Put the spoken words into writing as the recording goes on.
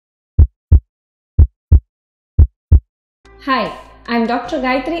Hi, I am Dr.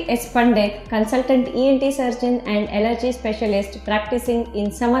 Gayatri S Pandit, consultant ENT surgeon and allergy specialist practicing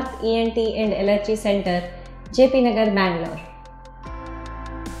in Samarth ENT and Allergy Center, JP Nagar, Bangalore.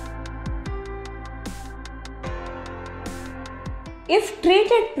 If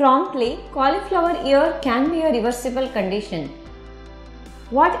treated promptly, cauliflower ear can be a reversible condition.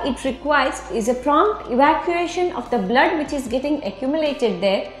 What it requires is a prompt evacuation of the blood which is getting accumulated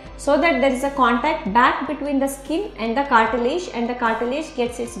there, so that there is a contact back between the skin and the cartilage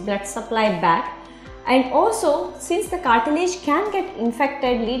gets its blood supply back. And also, since the cartilage can get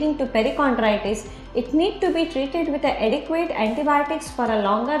infected leading to perichondritis, it needs to be treated with adequate antibiotics for a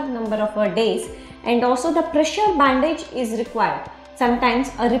longer number of days, and also the pressure bandage is required.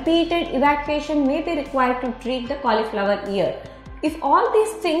 Sometimes a repeated evacuation may be required to treat the cauliflower ear. If all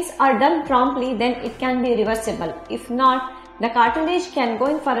these things are done promptly, then it can be reversible. If not, the cartilage can go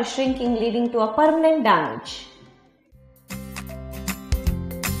in for a shrinking leading to a permanent damage.